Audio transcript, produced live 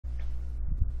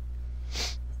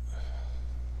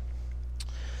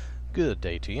Good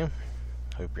day to you.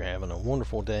 Hope you're having a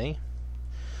wonderful day.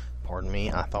 Pardon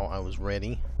me, I thought I was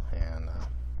ready, and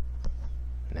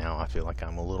now I feel like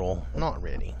I'm a little not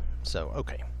ready.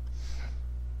 Okay.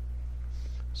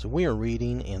 So we are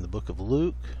reading in the book of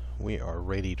Luke. We are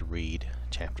ready to read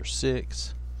chapter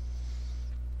 6.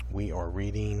 We are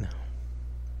reading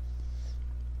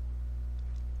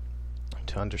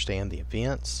to understand the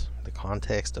events, the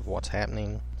context of what's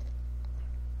happening,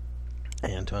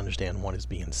 and to understand what is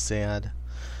being said,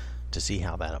 to see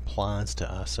how that applies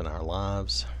to us in our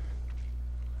lives.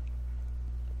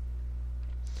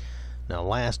 Now,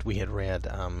 last we had read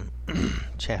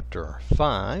chapter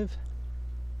 5,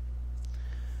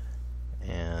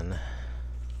 and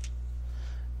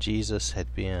Jesus had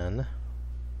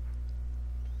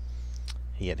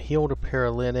healed a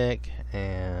paralytic,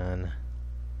 and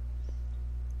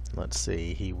let's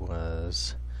see,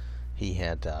 he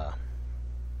had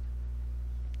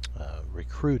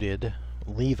recruited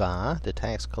Levi, the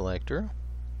tax collector,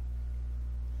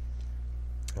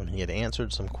 and he had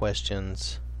answered some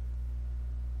questions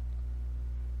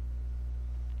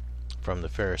from the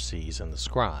Pharisees and the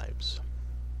scribes.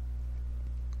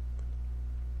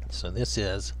 So this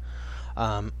is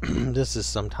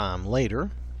sometime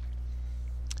later,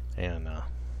 and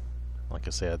like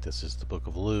I said, this is the book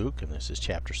of Luke, and this is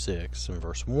chapter 6 and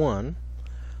verse 1.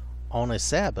 On a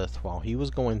Sabbath, while he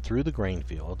was going through the grain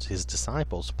fields, his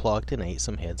disciples plucked and ate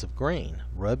some heads of grain,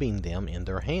 rubbing them in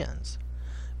their hands.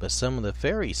 But some of the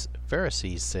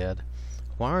Pharisees said,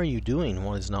 "Why are you doing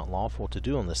what is not lawful to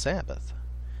do on the Sabbath?"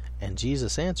 And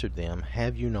Jesus answered them,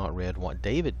 "Have you not read what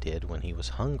David did when he was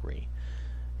hungry,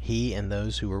 he and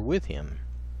those who were with him,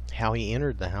 how he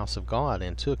entered the house of God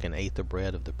and took and ate the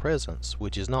bread of the presence,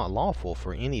 which is not lawful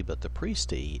for any but the priest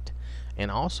to eat, and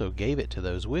also gave it to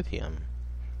those with him?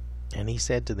 And he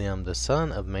said to them, the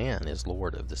Son of Man is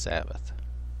Lord of the Sabbath."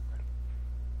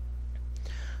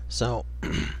 So,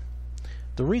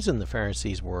 the reason the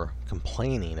Pharisees were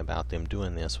complaining about them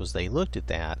doing this was they looked at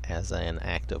that as an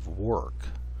act of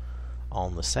work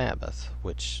on the Sabbath,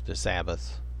 which the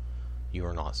Sabbath, you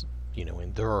are not,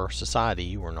 in their society,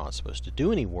 you were not supposed to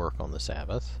do any work on the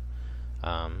Sabbath.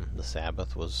 The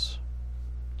Sabbath was,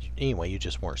 anyway, you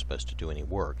just weren't supposed to do any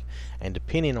work. And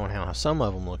depending on how some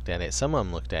of them looked at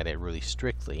it really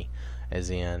strictly, as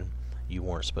in you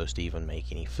weren't supposed to even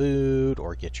make any food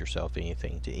or get yourself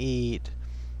anything to eat.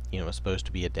 It's supposed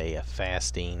to be a day of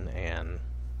fasting and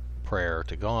prayer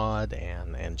to God,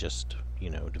 and just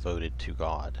devoted to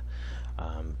God,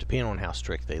 depending on how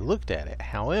strict they looked at it.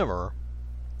 However,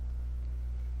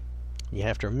 you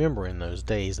have to remember, in those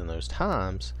days and those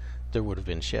times, there would have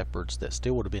been shepherds that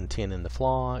still would have been tending the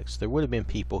flocks. There would have been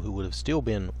people who would have still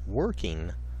been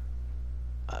working,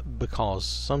 because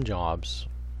some jobs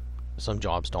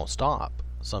don't stop.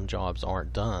 Some jobs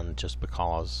aren't done just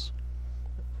because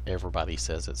everybody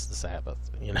says it's the Sabbath,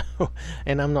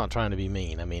 And I'm not trying to be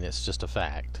mean. I mean, it's just a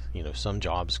fact. Some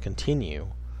jobs continue,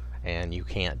 and you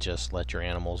can't just let your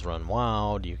animals run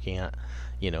wild. You can't,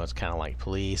 it's kind of like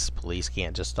police. Police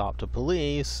can't just stop to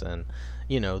police, and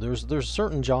there's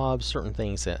certain jobs, certain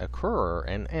things that occur,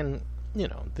 and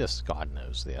this, God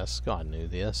knows this. God knew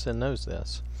this and knows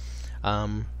this.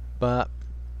 But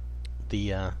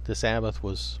the Sabbath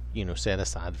was, set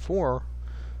aside for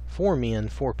men,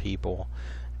 for people,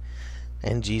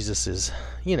 and Jesus is,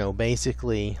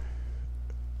 basically,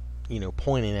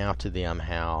 pointing out to them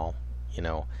how,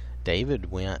 David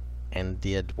went and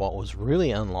did what was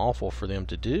really unlawful for them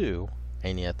to do,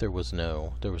 and yet there was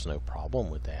no problem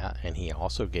with that, and he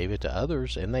also gave it to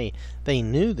others, and they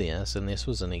knew this, and this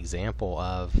was an example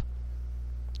of,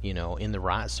 in the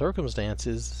right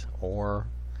circumstances, or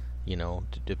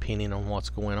depending on what's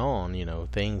going on,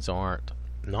 things aren't,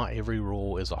 not every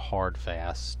rule is a hard,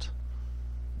 fast,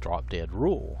 drop dead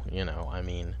rule. I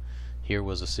mean, here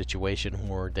was a situation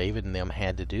where David and them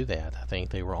had to do that. I think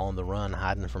they were on the run,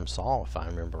 hiding from Saul, if I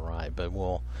remember right. But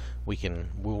we'll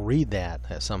read that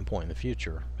at some point in the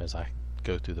future. As I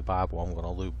go through the Bible, I'm going to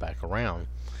loop back around.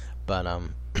 But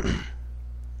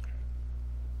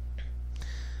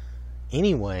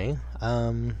anyway,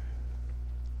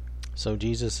 so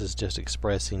Jesus is just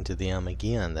expressing to them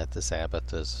again that the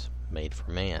Sabbath is made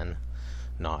for man,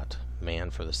 not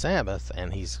man for the Sabbath,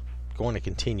 and he's going to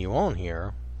continue on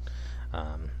here.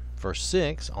 Verse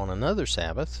 6, on another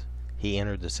Sabbath, he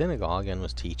entered the synagogue and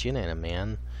was teaching, and a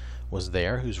man was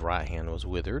there whose right hand was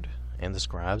withered, and the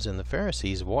scribes and the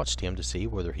Pharisees watched him to see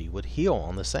whether he would heal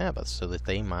on the Sabbath, so that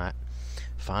they might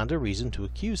find a reason to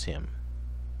accuse him.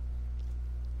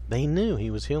 They knew he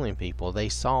was healing people. They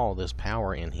saw this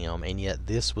power in him, and yet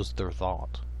this was their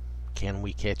thought. Can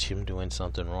we catch him doing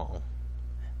something wrong?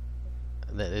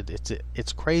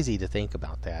 It's crazy to think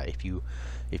about that.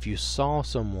 If you saw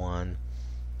someone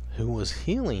who was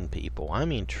healing people, I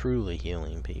mean truly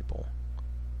healing people,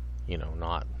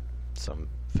 not some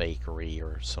fakery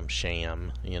or some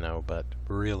sham, but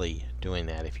really doing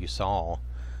that. If you saw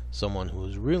someone who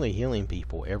was really healing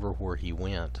people everywhere he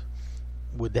went,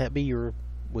 would that be your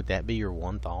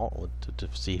one thought, to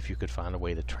see if you could find a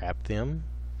way to trap them?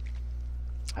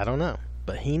 I don't know.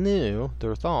 But he knew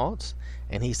their thoughts,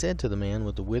 and he said to the man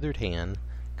with the withered hand,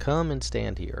 "Come and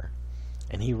stand here."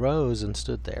 And he rose and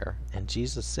stood there. And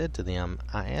Jesus said to them,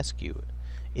 "I ask you,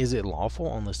 is it lawful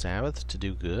on the Sabbath to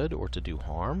do good or to do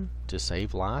harm, to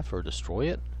save life or destroy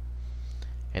it?"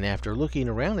 And after looking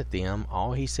around at them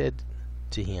all, he said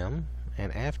to him,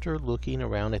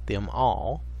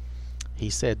 he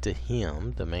said to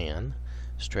him, the man,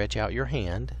 "Stretch out your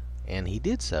hand." And he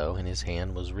did so, and his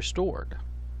hand was restored.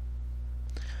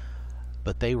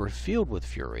 But they were filled with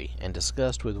fury and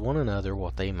discussed with one another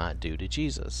what they might do to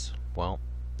Jesus. Well,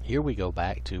 here we go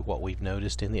back to what we've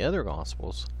noticed in the other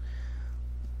Gospels.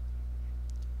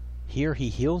 Here he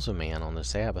heals a man on the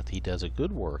Sabbath. He does a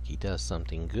good work. He does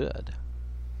something good.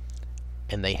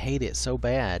 And they hate it so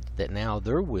bad that now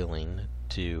they're willing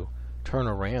to turn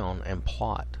around and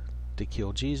plot to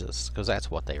kill Jesus, because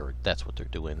that's what they're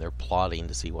doing. They're plotting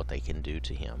to see what they can do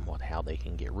to him, how they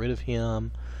can get rid of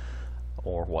him,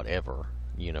 or whatever,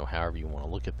 however you want to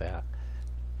look at that.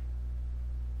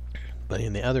 But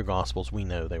in the other Gospels, we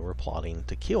know they were plotting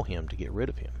to kill him, to get rid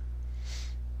of him.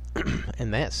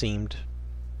 And that seemed,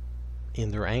 in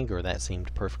their anger, that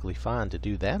seemed perfectly fine to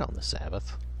do that on the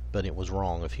Sabbath. But it was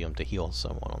wrong of him to heal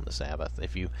someone on the Sabbath.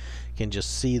 If you can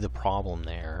just see the problem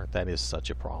there, that is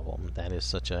such a problem. That is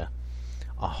such a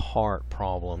heart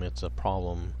problem. It's a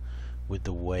problem with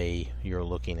the way you're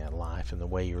looking at life and the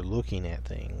way you're looking at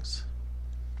things.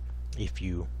 If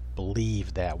you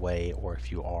believe that way, or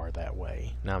if you are that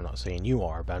way. Now, I'm not saying you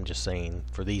are, but I'm just saying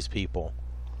for these people,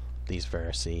 these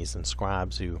Pharisees and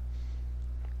scribes who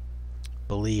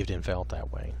believed and felt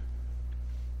that way.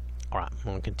 Alright, I'm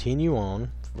going to continue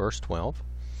on. Verse 12.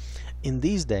 In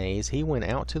these days he went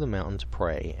out to the mountain to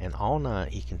pray, and all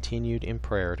night he continued in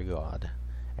prayer to God.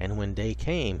 And when day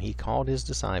came, he called his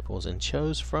disciples, and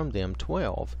chose from them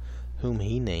 12, whom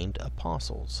he named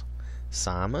apostles: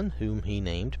 Simon, whom he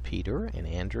named Peter, and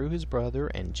Andrew his brother,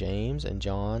 and James, and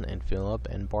John, and Philip,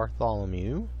 and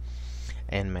Bartholomew,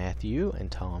 and Matthew, and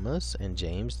Thomas, and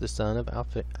James the son of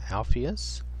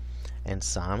Alphaeus, and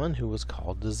Simon, who was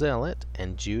called the Zealot,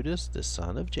 and Judas the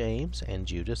son of James, and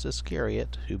Judas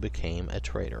Iscariot, who became a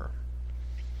traitor.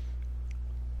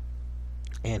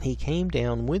 And he came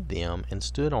down with them, and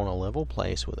stood on a level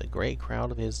place with a great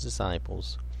crowd of his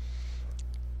disciples,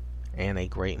 and a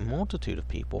great multitude of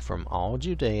people from all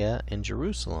Judea and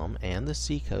Jerusalem, and the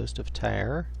seacoast of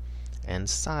Tyre and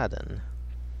Sidon.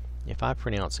 If I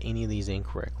pronounce any of these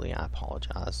incorrectly, I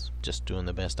apologize. Just doing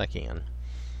the best I can.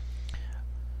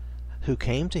 Who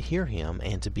came to hear him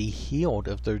and to be healed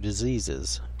of their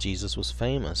diseases. Jesus was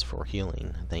famous for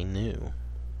healing. They knew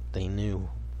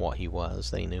what he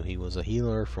was. They knew he was a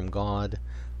healer from God.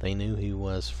 They knew he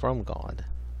was from God.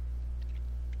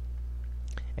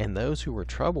 And those who were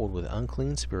troubled with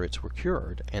unclean spirits were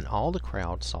cured, and all the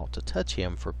crowd sought to touch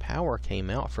him, for power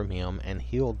came out from him and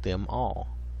healed them all.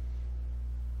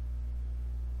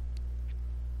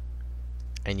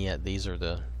 And yet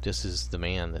this is the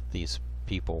man that these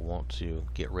people want to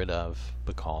get rid of,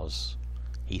 because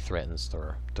he threatens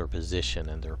their position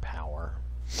and their power.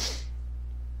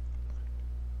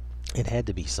 It had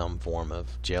to be some form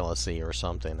of jealousy or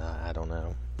something. I don't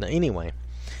know. Now, anyway,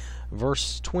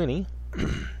 verse 20,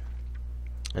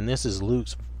 and this is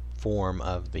Luke's form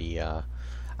of the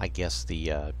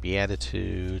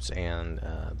Beatitudes, and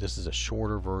this is a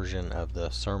shorter version of the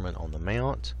Sermon on the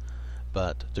Mount,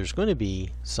 but there's going to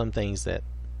be some things that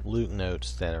Luke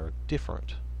notes that are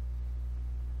different.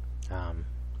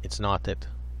 It's not that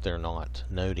they're not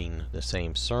noting the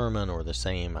same sermon or the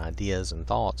same ideas and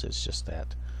thoughts. It's just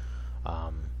that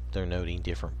they're noting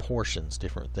different portions,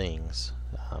 different things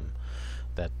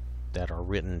that are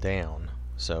written down.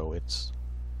 So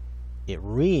it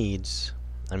reads,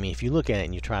 I mean, if you look at it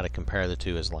and you try to compare the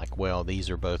two as like, well, these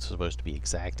are both supposed to be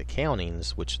exact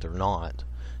accountings, which they're not.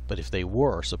 But if they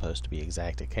were supposed to be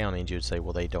exact accountings, you'd say,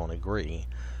 well, they don't agree.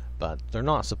 But they're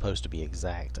not supposed to be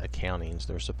exact accountings.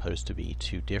 They're supposed to be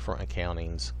two different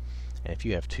accountings. And if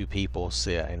you have two people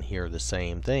sit and hear the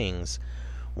same things,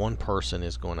 one person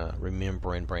is going to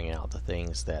remember and bring out the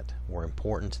things that were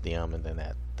important to them, and then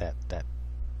that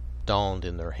dawned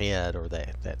in their head, or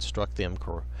that struck them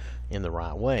in the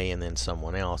right way, and then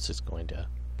someone else is going to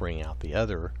bring out the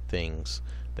other things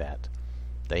that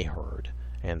they heard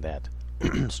and that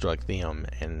struck them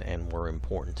and were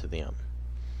important to them.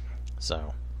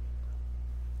 So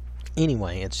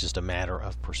anyway, it's just a matter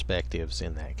of perspectives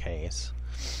in that case.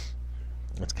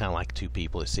 It's kind of like two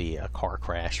people that see a car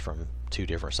crash from two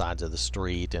different sides of the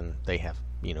street, and they have,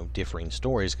 differing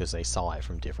stories because they saw it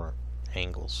from different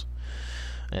angles.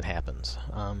 It happens.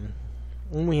 And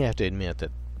we have to admit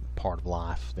that part of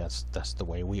life, that's the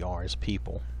way we are as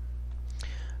people.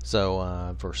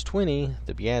 So verse 20,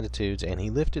 the Beatitudes, and he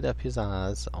lifted up his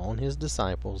eyes on his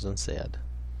disciples and said,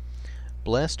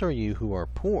 Blessed are you who are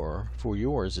poor, for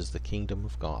yours is the kingdom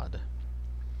of God.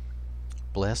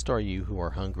 Blessed are you who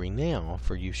are hungry now,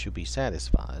 for you shall be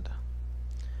satisfied.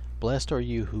 Blessed are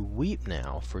you who weep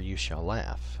now, for you shall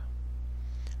laugh.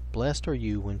 Blessed are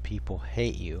you when people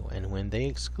hate you, and when they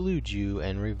exclude you,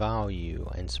 and revile you,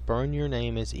 and spurn your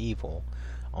name as evil,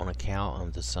 on account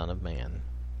of the Son of Man.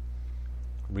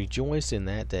 Rejoice in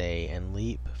that day, and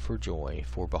leap for joy,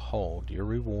 for behold, your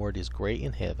reward is great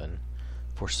in heaven,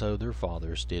 for so their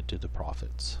fathers did to the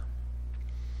prophets.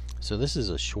 So this is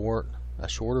a shorter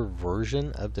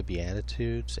version of the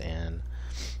Beatitudes, and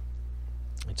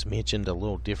it's mentioned a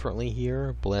little differently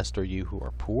here. Blessed are you who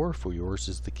are poor, for yours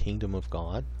is the kingdom of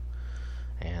God.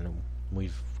 And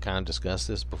we've kind of discussed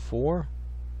this before.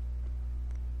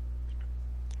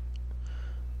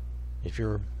 If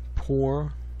you're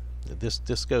poor,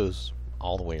 this goes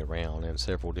all the way around in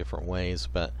several different ways,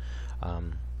 but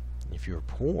if you're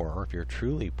poor, if you're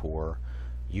truly poor,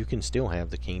 you can still have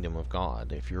the kingdom of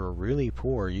God. If you're really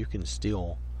poor, you can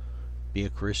still be a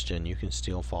Christian, you can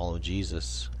still follow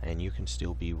Jesus, and you can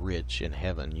still be rich in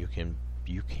heaven. You can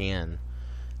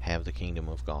have the kingdom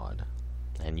of God,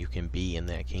 and you can be in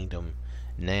that kingdom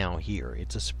now here.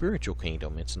 It's a spiritual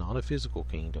kingdom, it's not a physical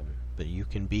kingdom, but you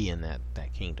can be in that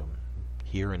kingdom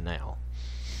here and now.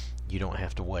 You don't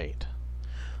have to wait.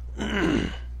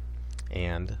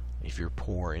 And if you're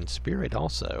poor in spirit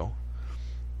also,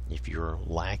 if you're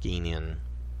lacking in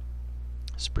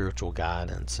spiritual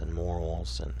guidance and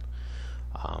morals, and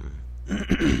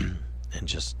and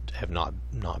just have not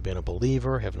been a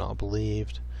believer, have not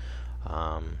believed,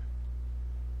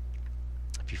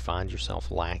 if you find yourself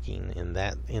lacking in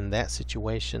that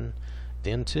situation,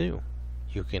 then too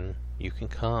you can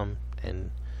come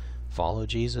and follow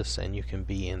Jesus, and you can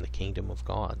be in the kingdom of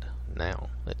God now.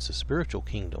 It's a spiritual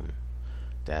kingdom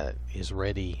that is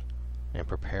ready and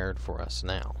prepared for us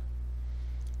now,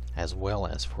 as well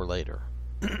as for later.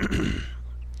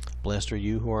 Blessed are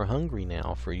you who are hungry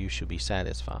now, for you shall be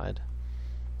satisfied.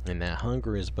 And that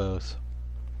hunger is both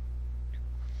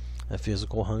a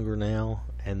physical hunger now,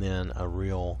 and then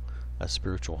a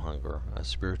spiritual hunger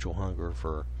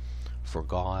for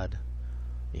God.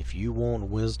 If you want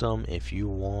wisdom, if you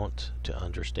want to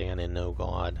understand and know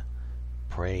God,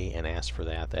 pray and ask for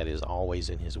that. That is always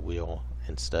in His will,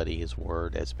 and study His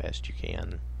Word as best you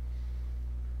can.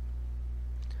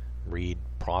 Read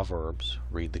Proverbs,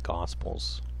 read the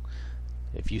Gospels.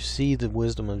 If you see the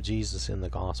wisdom of Jesus in the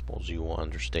Gospels, you will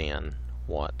understand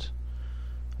what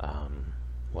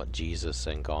Jesus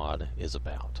and God is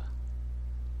about.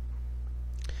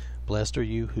 Blessed are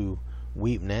you who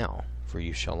weep now, for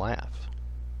you shall laugh.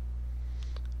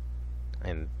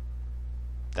 And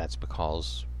that's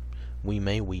because we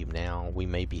may weep now, we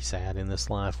may be sad in this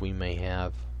life, we may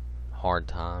have hard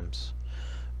times,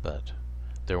 but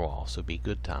there will also be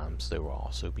good times. There will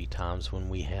also be times when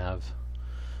we have,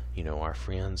 our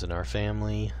friends and our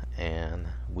family, and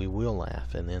we will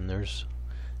laugh. And then there's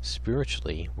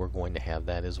spiritually, we're going to have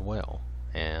that as well.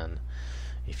 And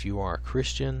if you are a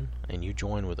Christian and you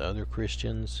join with other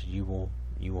Christians, you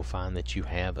will find that you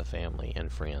have a family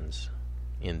and friends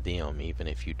in them, even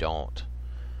if you don't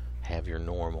have your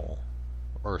normal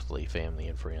earthly family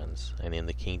and friends. And in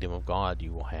the kingdom of God,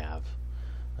 you will have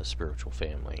a spiritual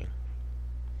family.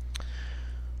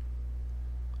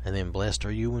 And then blessed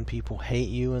are you when people hate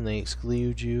you and they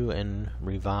exclude you and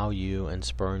revile you and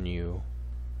spurn you,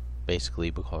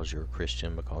 basically because you're a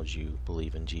Christian, because you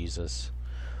believe in Jesus.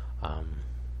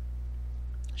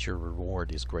 Your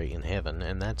reward is great in heaven,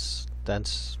 and that's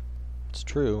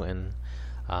true. And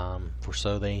for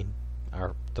so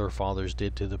their fathers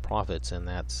did to the prophets, and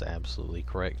that's absolutely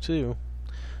correct too.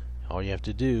 All you have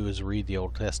to do is read the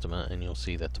Old Testament, and you'll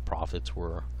see that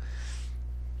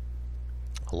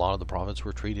a lot of the prophets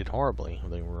were treated horribly.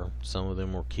 Some of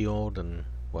them were killed, and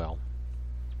well,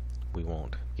 we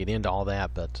won't get into all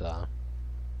that, but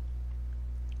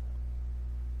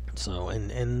so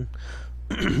and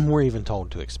we're even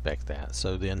told to expect that.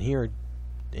 So then here,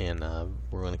 and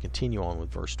we're going to continue on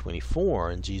with verse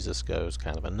 24, and Jesus goes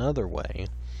kind of another way.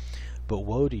 But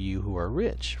woe to you who are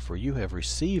rich, for you have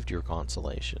received your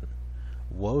consolation.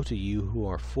 Woe to you who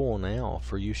are full now,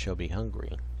 for you shall be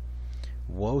hungry.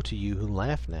 Woe to you who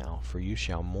laugh now, for you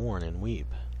shall mourn and weep.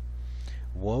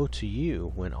 Woe to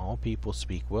you when all people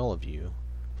speak well of you,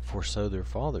 for so their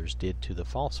fathers did to the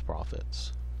false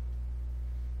prophets.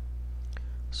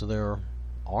 So there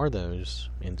are those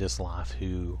in this life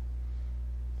who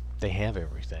they have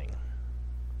everything.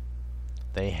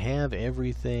 They have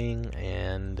everything,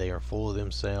 and they are full of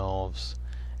themselves,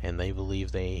 and they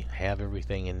believe they have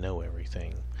everything and know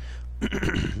everything.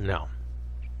 Now,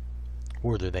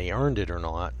 whether they earned it or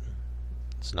not,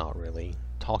 it's not really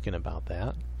talking about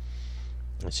that.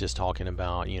 It's just talking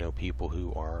about, people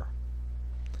who are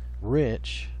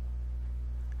rich,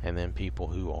 and then people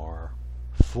who are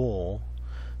full.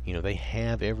 They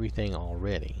have everything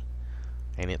already.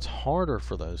 And it's harder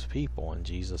for those people, and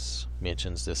Jesus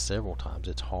mentions this several times,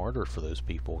 it's harder for those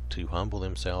people to humble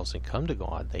themselves and come to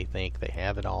God. They think they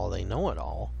have it all, they know it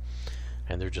all,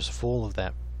 and they're just full of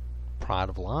that pride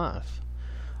of life.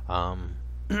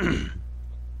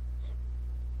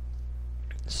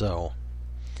 So,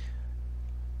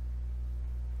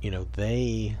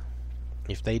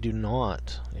 if they do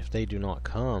not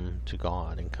come to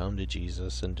God and come to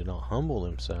Jesus and do not humble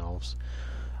themselves,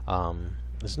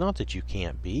 it's not that you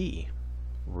can't be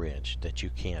rich, that you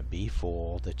can't be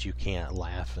full, that you can't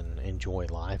laugh and enjoy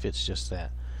life. It's just that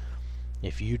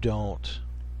if you don't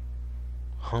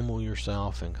humble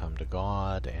yourself and come to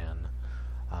God and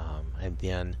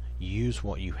then use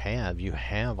what you have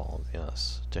all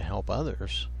this to help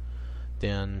others,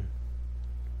 then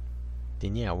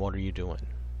yeah, what are you doing?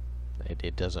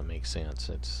 It doesn't make sense.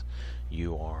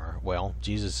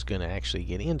 Jesus is going to actually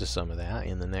get into some of that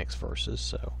in the next verses,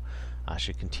 so I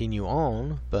should continue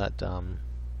on, but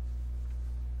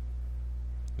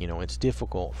it's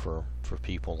difficult for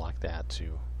people like that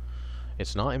to.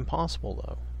 It's not impossible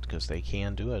though, because they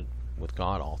can do it. With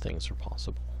God, all things are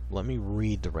possible. Let me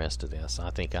read the rest of this.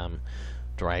 I think I'm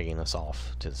dragging us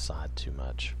off to the side too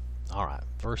much. All right,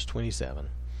 verse 27.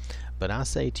 But I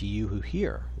say to you who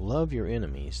hear, love your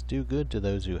enemies, do good to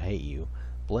those who hate you,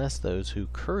 bless those who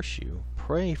curse you,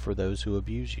 pray for those who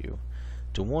abuse you.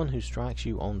 To one who strikes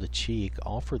you on the cheek,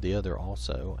 offer the other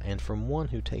also, and from one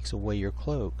who takes away your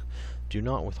cloak, do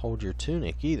not withhold your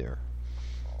tunic either.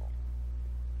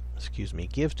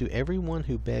 Give to everyone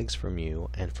who begs from you,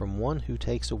 and from one who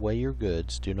takes away your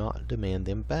goods, do not demand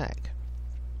them back.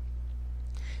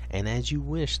 And as you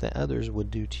wish that others would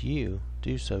do to you,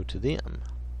 do so to them.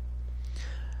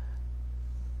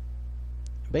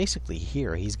 Basically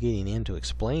here he's getting into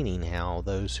explaining how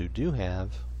those who do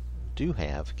have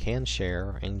can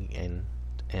share and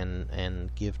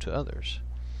give to others.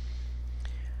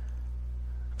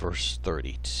 Verse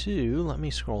 32, let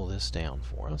me scroll this down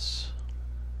for us.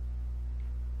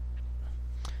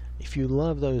 If you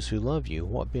love those who love you,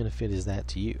 what benefit is that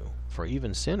to you? For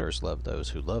even sinners love those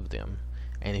who love them.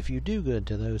 And if you do good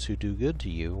to those who do good to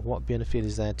you, what benefit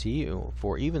is that to you?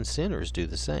 For even sinners do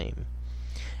the same.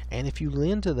 And if you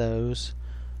lend to those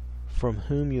from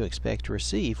whom you expect to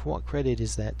receive, what credit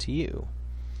is that to you?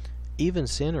 Even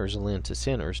sinners lend to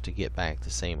sinners to get back the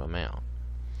same amount.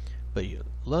 But you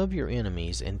love your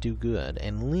enemies and do good,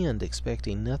 and lend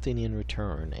expecting nothing in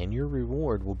return, and your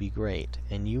reward will be great,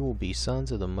 and you will be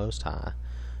sons of the Most High.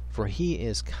 For he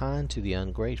is kind to the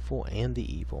ungrateful and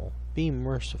the evil. Be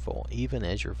merciful, even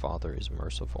as your Father is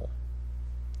merciful.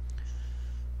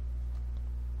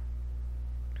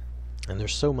 And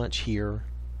there's so much here,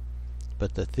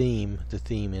 but the theme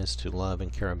is to love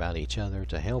and care about each other,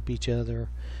 to help each other,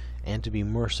 and to be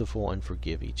merciful and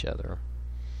forgive each other.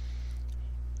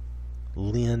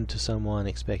 Lend to someone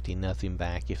expecting nothing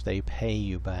back. If they pay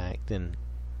you back, then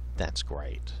that's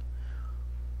great.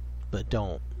 But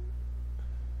don't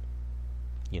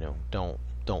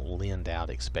lend out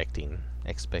expecting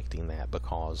that,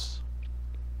 because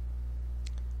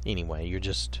anyway, you're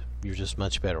just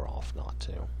much better off not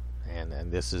to.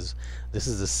 And this is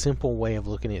a simple way of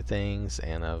looking at things,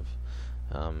 and of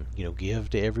give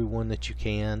to everyone that you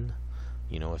can.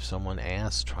 If someone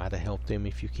asks, try to help them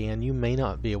if you can. You may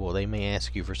not be able, they may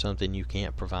ask you for something you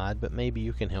can't provide, but maybe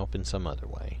you can help in some other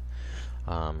way.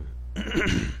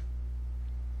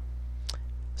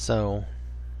 So,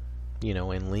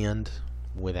 and lend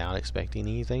without expecting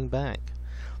anything back.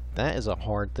 That is a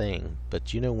hard thing,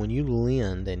 but when you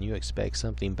lend and you expect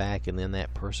something back and then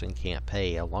that person can't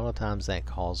pay, a lot of times that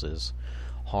causes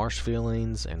harsh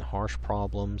feelings and harsh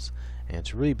problems, and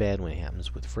it's really bad when it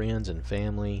happens with friends and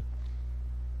family.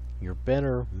 You're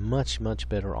better, much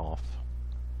better off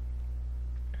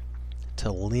to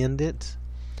lend it,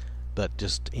 but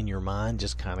just in your mind,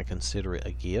 just kind of consider it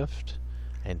a gift,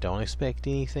 and don't expect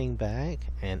anything back,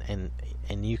 and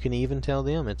you can even tell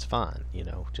them it's fine,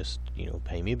 just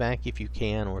pay me back if you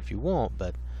can or if you want,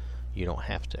 but you don't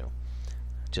have to.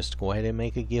 Just go ahead and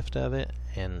make a gift of it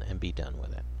and be done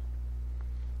with it.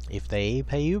 If they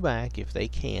pay you back, if they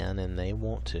can and they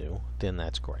want to, then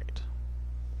that's great.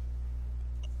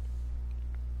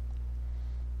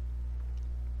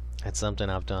 That's something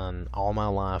I've done all my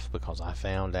life because I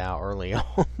found out early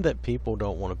on that people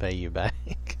don't want to pay you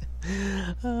back.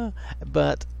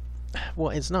 But, well,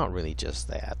 it's not really just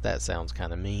that. That sounds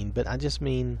kind of mean, but I just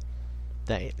mean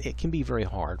that it can be very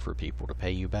hard for people to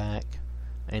pay you back.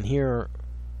 And here,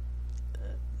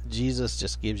 Jesus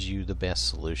just gives you the best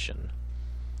solution.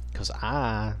 Because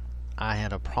I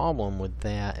had a problem with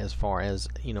that as far as,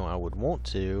 I would want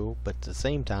to, but at the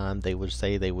same time, they would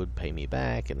say they would pay me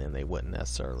back, and then they wouldn't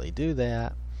necessarily do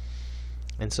that.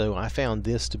 And so I found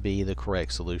this to be the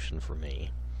correct solution for me.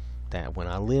 That when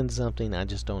I lend something, I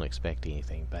just don't expect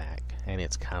anything back. And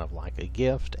it's kind of like a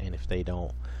gift, and if they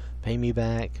don't pay me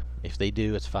back, if they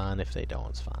do, it's fine. If they don't,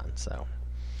 it's fine. So,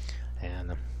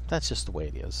 and that's just the way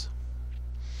it is.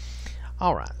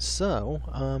 Alright, so,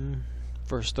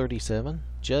 verse 37,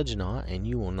 judge not, and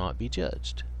you will not be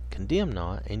judged. Condemn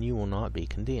not, and you will not be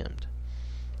condemned.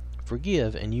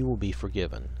 Forgive, and you will be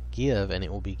forgiven. Give, and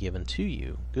it will be given to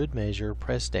you. Good measure,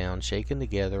 pressed down, shaken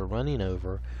together, running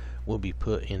over, will be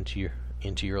put into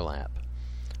your lap.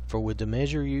 For with the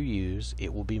measure you use,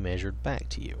 it will be measured back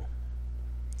to you.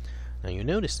 Now you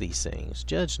notice these things.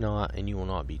 Judge not, and you will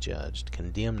not be judged.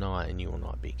 Condemn not, and you will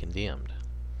not be condemned.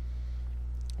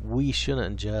 We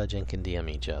shouldn't judge and condemn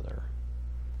each other.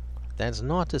 That's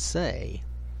not to say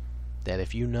that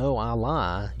if you know I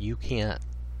lie, you can't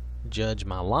judge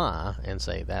my lie and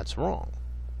say that's wrong.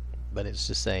 But it's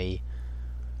to say,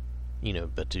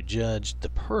 but to judge the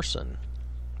person.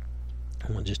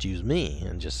 I won't just use me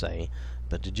and just say,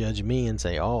 but to judge me and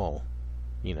say, oh,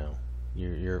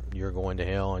 you're going to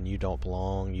hell and you don't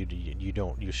belong.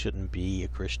 You shouldn't be a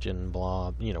Christian.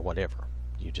 Blah, whatever.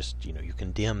 You just you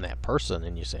condemn that person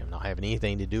and you say I'm not having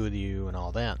anything to do with you and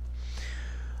all that.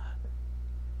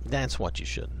 That's what you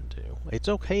shouldn't do. It's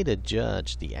okay to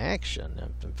judge the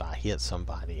action. If I hit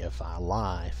somebody, if I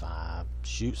lie, if I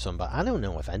shoot somebody, I don't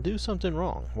know, if I do something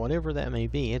wrong, whatever that may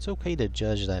be, it's okay to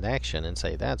judge that action and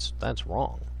say that's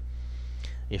wrong.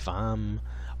 If I'm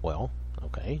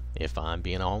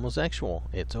being a homosexual,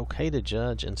 it's okay to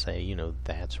judge and say,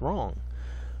 that's wrong.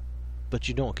 But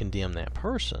you don't condemn that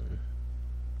person.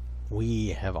 We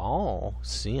have all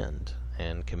sinned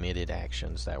and committed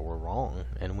actions that were wrong,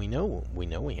 and we know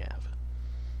we have.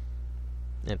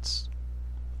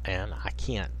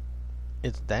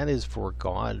 That is for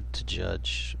God to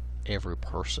judge every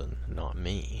person, not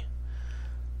me.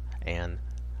 And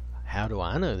how do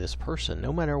I know this person,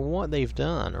 no matter what they've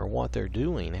done or what they're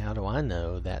doing, how do I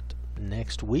know that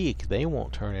next week they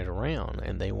won't turn it around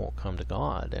and they won't come to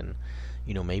God? And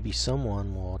maybe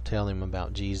someone will tell him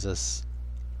about Jesus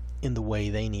in the way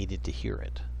they needed to hear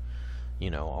it,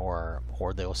 or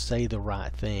they'll say the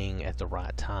right thing at the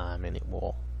right time, and it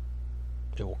will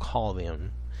call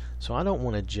them. So I don't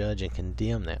want to judge and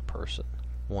condemn that person.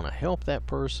 I want to help that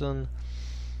person.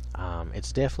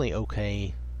 It's definitely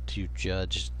okay to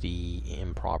judge the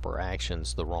improper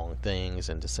actions, the wrong things,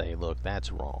 and to say, look,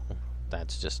 that's wrong.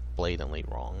 That's just blatantly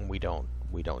wrong. We don't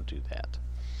do that.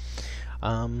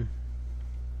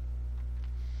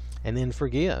 And then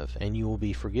forgive, and you will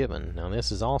be forgiven. Now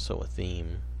this is also a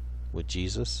theme with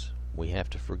Jesus. We have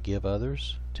to forgive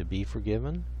others to be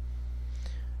forgiven.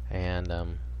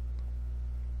 And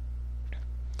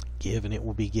give, and it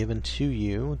will be given to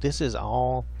you. This is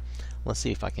all, let's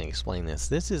see if I can explain this.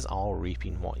 This is all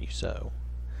reaping what you sow.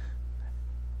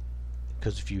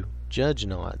 Because if you judge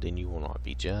not, then you will not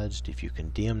be judged. If you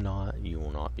condemn not, you will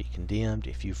not be condemned.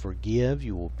 If you forgive,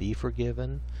 you will be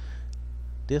forgiven.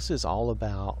 This is all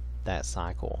about that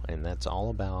cycle, and that's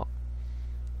all about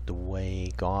the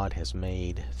way God has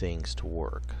made things to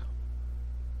work.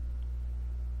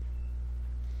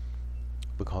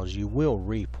 Because you will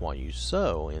reap what you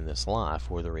sow in this life,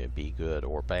 whether it be good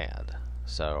or bad.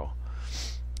 So,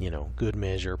 good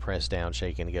measure, pressed down,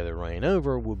 shaken together, running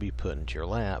over, will be put into your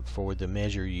lap. For with the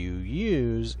measure you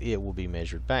use, it will be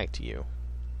measured back to you.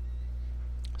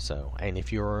 So, and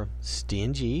if you're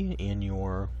stingy in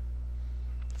your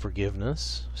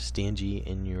forgiveness, stingy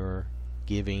in your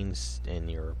giving, and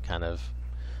you're kind of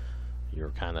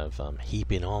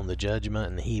heaping on the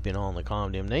judgment and heaping on the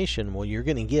condemnation, well, you're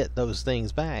going to get those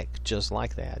things back just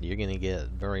like that. You're going to get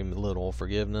very little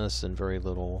forgiveness and very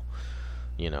little,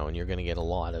 and you're going to get a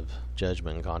lot of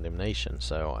judgment and condemnation.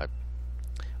 So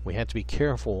we have to be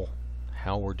careful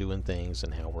how we're doing things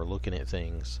and how we're looking at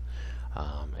things,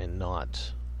 and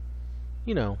not,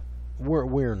 you know,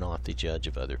 we're not the judge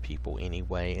of other people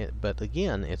anyway. But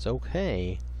again, it's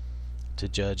okay to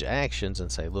judge actions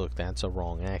and say, look, that's a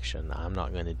wrong action. I'm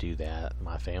not going to do that.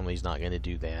 My family's not going to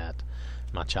do that.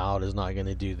 My child is not going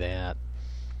to do that.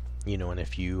 You know, and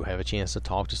if you have a chance to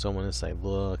talk to someone and say,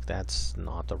 look, that's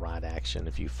not the right action.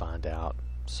 If you find out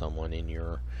someone in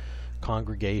your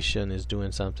congregation is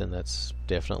doing something that's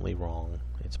definitely wrong,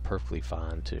 it's perfectly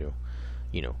fine to,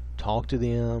 you know, talk to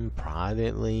them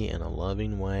privately in a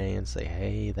loving way and say,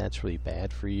 hey, that's really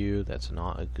bad for you. That's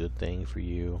not a good thing for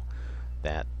you.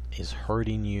 That is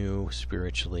hurting you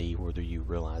spiritually, whether you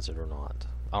realize it or not.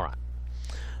 All right.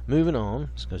 Moving on,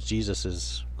 because Jesus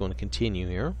is going to continue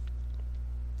here.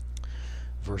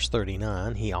 Verse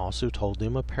 39, he also told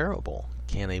them a parable.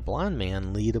 Can a blind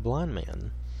man lead a blind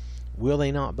man? Will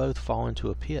they not both fall into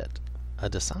a pit? A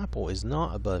disciple is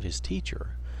not above his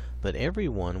teacher, but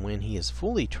everyone, when he is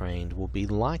fully trained, will be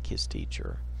like his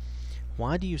teacher.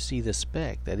 Why do you see the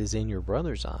speck that is in your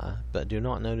brother's eye, but do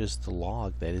not notice the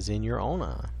log that is in your own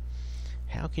eye?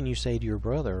 How can you say to your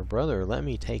brother, brother, let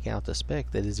me take out the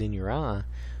speck that is in your eye,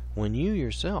 when you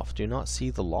yourself do not see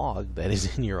the log that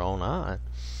is in your own eye?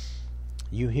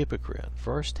 You hypocrite,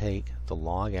 first take the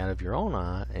log out of your own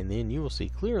eye, and then you will see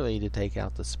clearly to take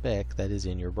out the speck that is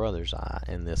in your brother's eye.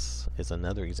 And this is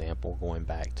another example going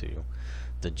back to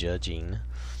the judging.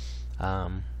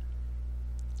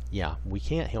 Yeah, we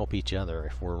can't help each other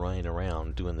if we're running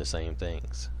around doing the same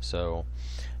things. So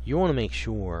you want to make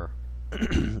sure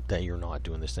that you're not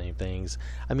doing the same things.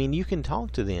 I mean, you can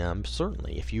talk to them,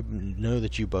 certainly. If you know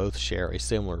that you both share a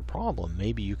similar problem,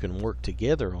 maybe you can work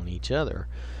together on each other.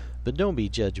 But don't be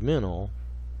judgmental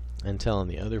and telling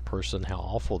the other person how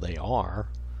awful they are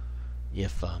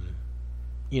if,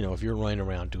 you know, if you're running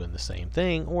around doing the same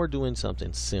thing or doing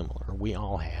something similar. We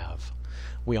all have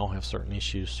certain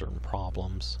issues, certain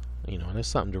problems, you know, and it's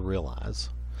something to realize.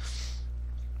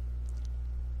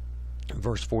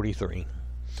 Verse 43.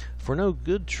 For no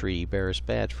good tree bears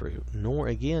bad fruit, nor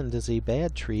again does a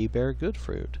bad tree bear good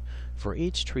fruit. For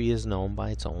each tree is known by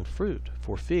its own fruit.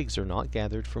 For figs are not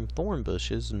gathered from thorn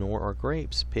bushes, nor are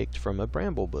grapes picked from a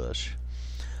bramble bush.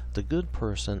 The good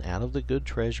person out of the good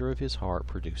treasure of his heart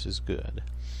produces good,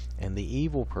 and the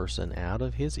evil person out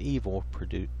of his evil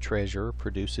treasure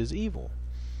produces evil.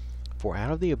 For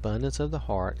out of the abundance of the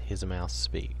heart his mouth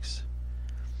speaks.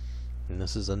 And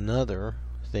this is another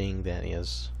thing that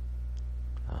is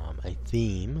a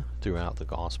theme throughout the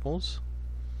Gospels,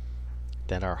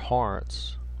 that our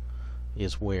hearts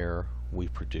is where we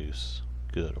produce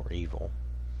good or evil.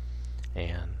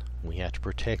 And we have to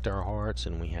protect our hearts,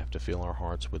 and we have to fill our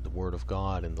hearts with the Word of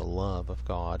God and the love of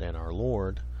God and our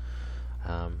Lord,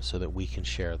 so that we can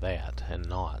share that and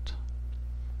not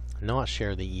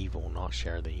share the evil, not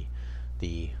share the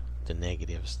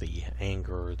negatives, the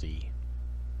anger, the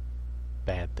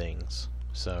bad things.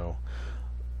 So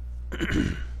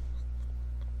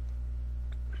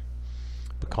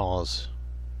because,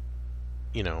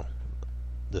 you know,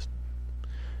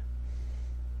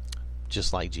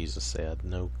 just like Jesus said,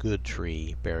 no good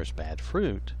tree bears bad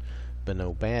fruit, but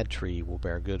no bad tree will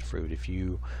bear good fruit. If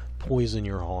you poison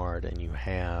your heart and you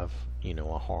have, you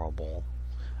know, a horrible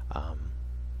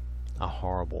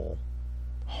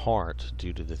heart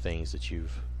due to the things that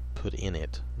you've put in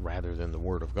it rather than the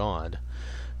Word of God,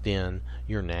 then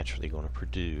you're naturally going to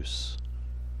produce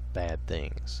bad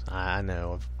things. I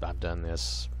know I've done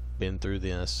this, been through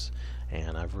this,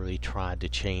 and I've really tried to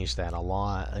change that a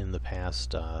lot in the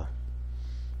past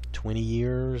 20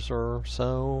 years or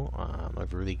so.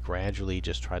 I've really gradually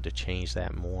just tried to change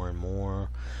that more and more.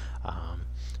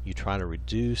 You try to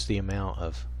reduce the amount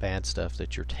of bad stuff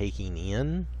that you're taking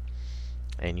in,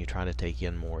 and you try to take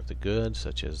in more of the good,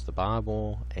 such as the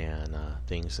Bible and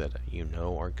things that you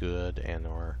know are good and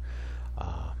are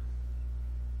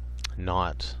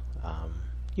not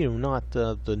not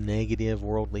the negative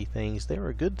worldly things. There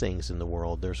are good things in the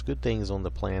world. There's good things on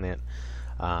the planet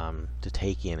to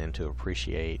take in and to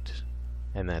appreciate,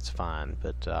 and that's fine.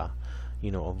 But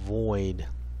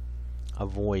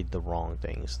avoid the wrong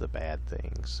things, the bad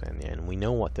things, and we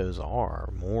know what those are.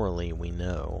 Morally, we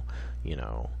know,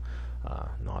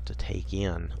 not to take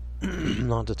in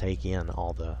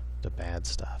all the bad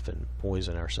stuff and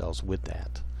poison ourselves with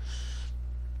that.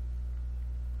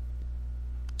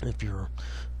 If you're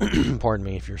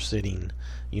if you're sitting,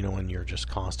 and you're just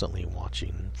constantly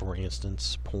watching, for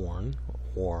instance, porn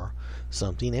or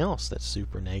something else that's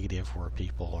super negative, where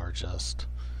people are just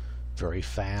very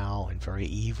foul and very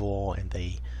evil, and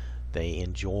they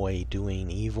enjoy doing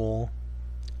evil,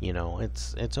 You know,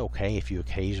 it's okay if you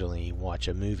occasionally watch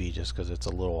a movie just because it's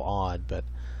a little odd, but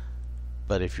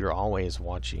if you're always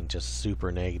watching just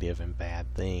super negative and bad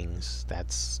things,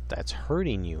 that's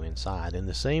hurting you inside. And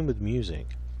the same with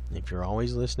music. If you're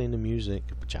always listening to music,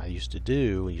 which I used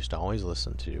to always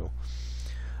listen to,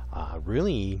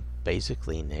 really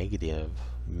basically negative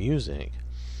music,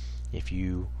 if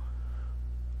you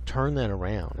turn that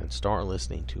around and start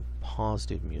listening to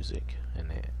positive music,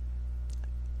 and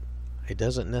it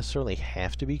doesn't necessarily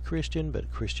have to be Christian,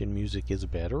 but Christian music is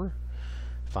better.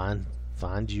 Find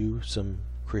you some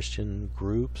Christian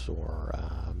groups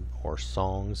or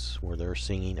songs where they're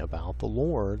singing about the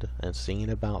Lord and singing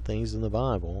about things in the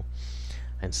Bible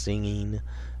and singing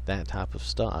that type of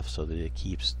stuff, so that it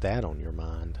keeps that on your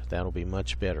mind. That'll be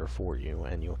much better for you,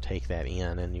 and you'll take that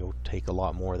in, and you'll take a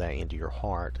lot more of that into your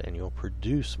heart, and you'll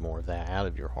produce more of that out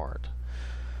of your heart.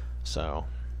 So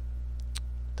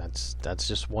that's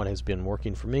just what has been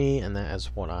working for me, and that is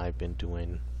what I've been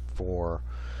doing for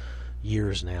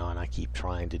years now, and I keep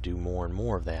trying to do more and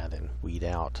more of that and weed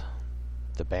out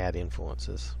the bad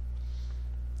influences.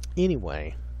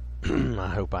 Anyway,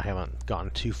 I hope I haven't gotten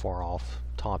too far off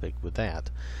topic with that.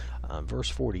 Verse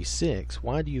 46,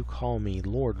 why do you call me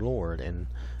Lord, Lord, and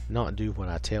not do what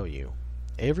I tell you?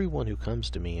 Everyone who comes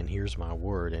to me and hears my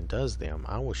word and does them,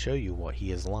 I will show you what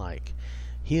he is like.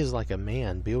 He is like a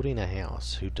man building a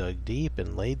house, who dug deep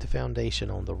and laid the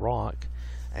foundation on the rock,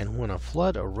 and when a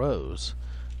flood arose,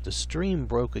 the stream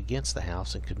broke against the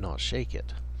house and could not shake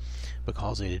it,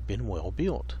 because it had been well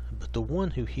built. But the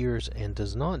one who hears and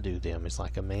does not do them is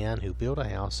like a man who built a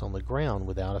house on the ground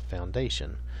without a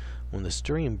foundation. When the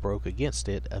stream broke against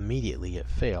it, immediately it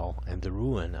fell, and the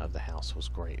ruin of the house was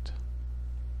great.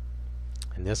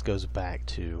 And this goes back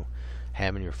to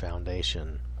having your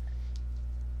foundation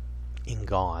in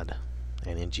God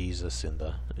and in Jesus, in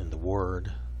the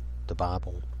Word, the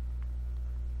Bible.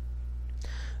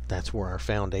 That's where our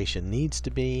foundation needs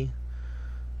to be.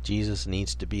 Jesus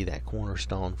needs to be that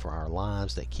cornerstone for our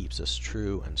lives that keeps us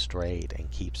true and straight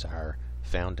and keeps our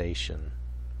foundation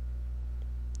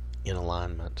in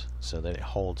alignment, so that it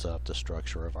holds up the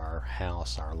structure of our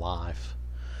house, our life,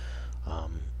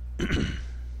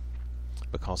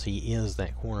 because he is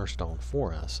that cornerstone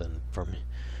for us. And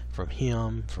from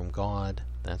him, from God,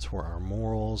 that's where our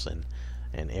morals and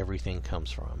everything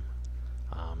comes from.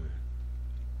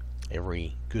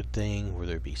 Every good thing,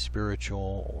 whether it be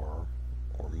spiritual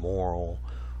or moral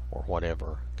or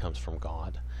whatever, comes from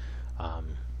God.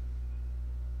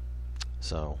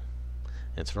 So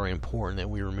it's very important that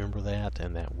we remember that,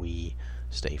 and that we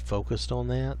stay focused on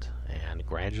that. And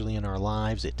gradually in our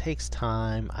lives, it takes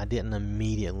time. I didn't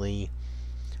immediately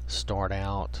start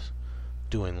out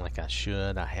doing like I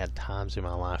should. I had times in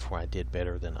my life where I did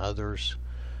better than others,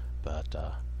 but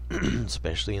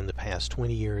especially in the past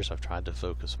 20 years, I've tried to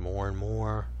focus more and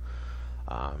more.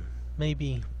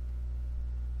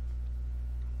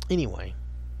 Anyway,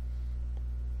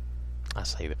 I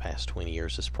say the past 20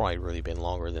 years, it's probably really been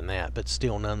longer than that, but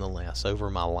still, nonetheless, over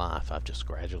my life, I've just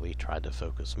gradually tried to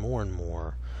focus more and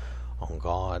more on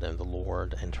God and the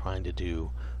Lord, and trying to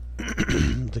do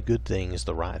the good things,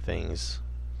 the right things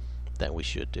that we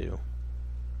should do.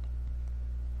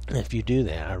 And if you do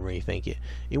that, I really think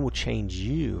it will change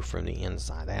you from the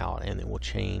inside out, and it will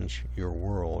change your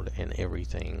world and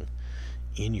everything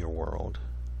in your world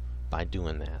by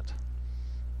doing that.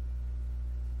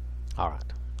 Alright,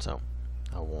 so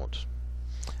I won't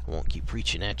keep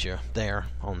preaching at you there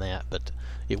on that, but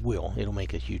it'll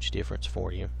make a huge difference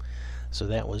for you. So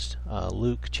that was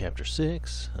Luke chapter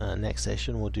 6. Next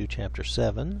session we'll do chapter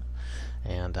 7.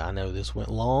 And I know this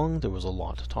went long. There was a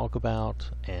lot to talk about,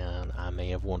 and I may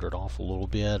have wandered off a little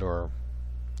bit, or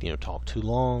talked too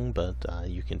long, but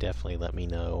you can definitely let me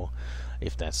know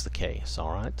if that's the case.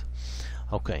 Alright?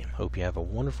 Okay, hope you have a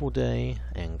wonderful day,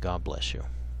 and God bless you.